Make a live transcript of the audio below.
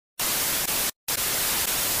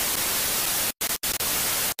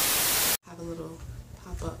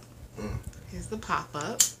pop-up. Here's the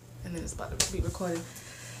pop-up. And then it's about to be recorded.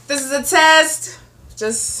 This is a test.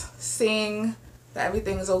 Just seeing that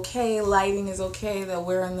everything is okay, lighting is okay, that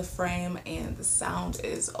we're in the frame, and the sound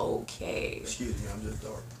is okay. Excuse me, I'm just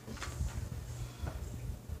dark.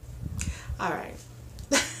 Alright.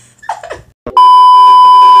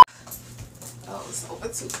 Oh, it's over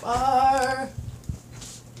too far.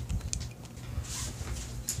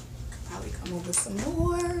 Could probably come over some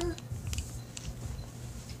more.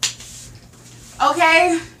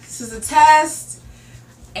 Okay, this is a test,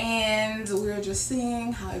 and we're just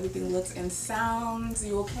seeing how everything looks and sounds.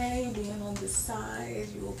 You okay being on this side?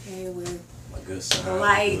 You okay with my good side? The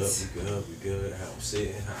light? We good. How I'm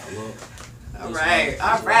sitting, how I look. Alright.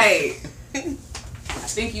 I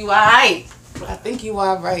think you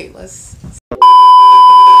alright. Let's.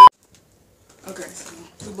 Okay, so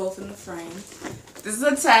we're both in the frame. This is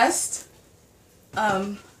a test.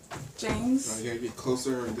 James. You gotta get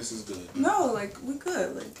closer, and this is good. No, like we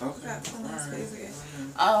good. Like okay. We got plenty of space again.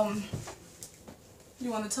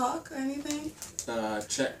 You want to talk or anything?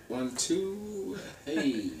 Check 1 2.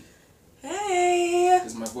 Hey. Hey.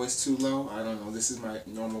 Is my voice too low? I don't know. This is my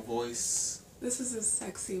normal voice. This is a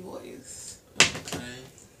sexy voice.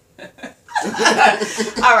 Okay.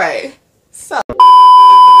 All right. So.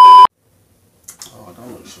 Oh,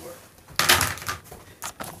 don't look short.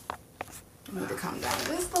 I need to calm down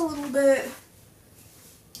just a little bit.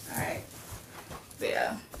 Alright.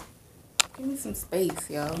 There. Give me some space,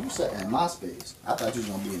 yo. You sat in my space. I thought you was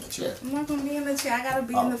gonna be in the chair. I'm not gonna be in the chair. I gotta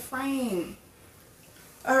be in the frame.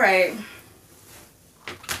 Alright.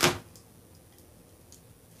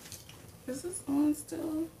 Is this on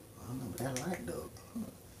still? I don't know, but that light though.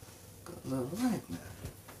 Got a little light now.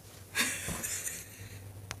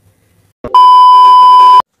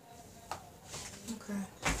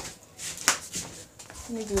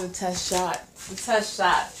 Let me do the test shot.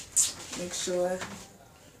 Make sure.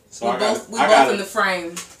 So we both in the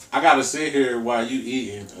frame. I gotta sit here while you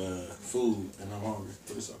eating food, and I'm hungry.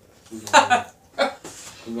 But it's okay.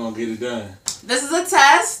 We're gonna get it done. This is a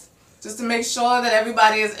test, just to make sure that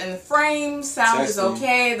everybody is in the frame. Sound is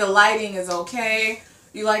okay. The lighting is okay.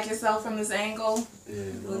 You like yourself from this angle? Yeah.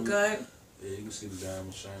 You look good? Yeah, you can see the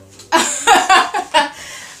diamond shine.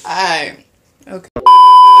 Alright. Okay.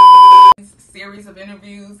 Series of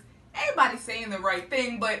interviews. Everybody's saying the right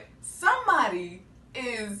thing, but somebody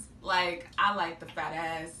is like, I like the fat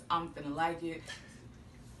ass. I'm finna like it.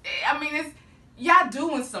 I mean, it's y'all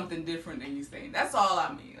doing something different than you saying. That's all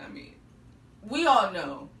I mean. We all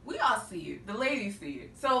know. We all see it. The ladies see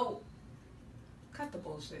it. So, cut the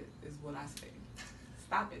bullshit is what I say.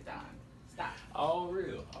 Stop it, Don. Stop. All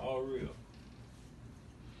real.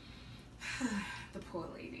 The poor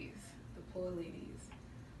ladies.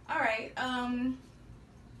 Alright,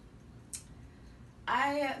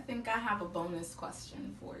 I think I have a bonus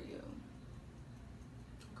question for you.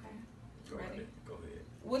 Okay? Go Ready? ahead. Go ahead.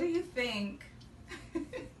 What do you think?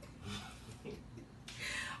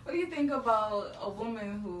 What do you think about a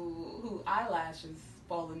woman who eyelashes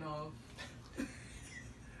falling off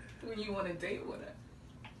when you want to date with her?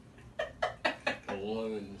 A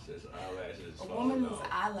woman whose eyelashes A woman whose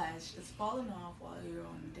eyelash is falling off while you're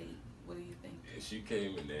on a date. What do you think? And she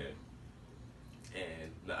came in there,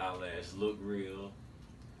 and the eyelash looked real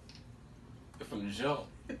from the jump.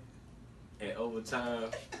 And over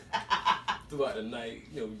time, throughout the night,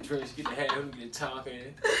 we drink, get to have him, get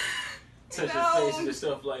talking, touch his face and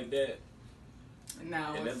stuff like that.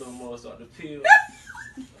 No. And that little more start to peel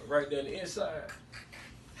right down the inside.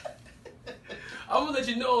 I'm gonna let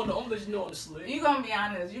you know on the slick. You gonna be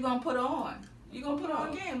honest. You gonna put her on. You gonna put her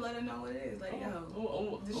on game. Let her know what it is. Like, yo, I'm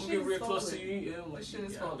gonna get real close to you. Yeah, I'm like, shit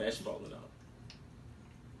is yeah, falling. eyelash falling out.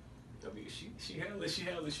 I mean, she handled it. She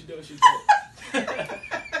don't. She don't.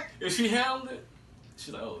 If she handled it,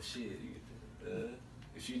 she's like, oh shit.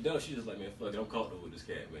 If she don't, she just like, man, fuck it. I'm comfortable with this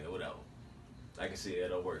cat, man. Whatever. I can see it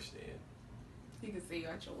at her worst then. You can see you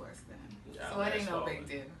at your worst then. Yeah, So it ain't no big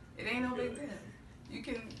deal. It ain't no big deal. You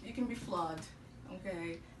can be flawed.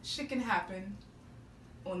 Okay, shit can happen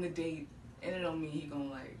on the date, and it don't mean he gonna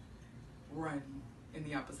like run in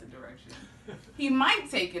the opposite direction. He might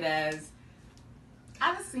take it as,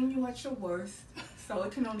 I've seen you at your worst, so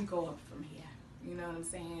it can only go up from here. You know what I'm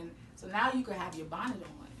saying? So now you can have your bonnet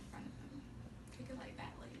on in front of him. Kick it like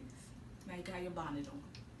that, ladies. Now you got your bonnet on,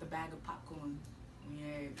 the bag of popcorn,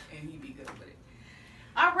 yeah, and he be good with it.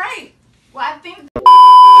 All right. Well, I think.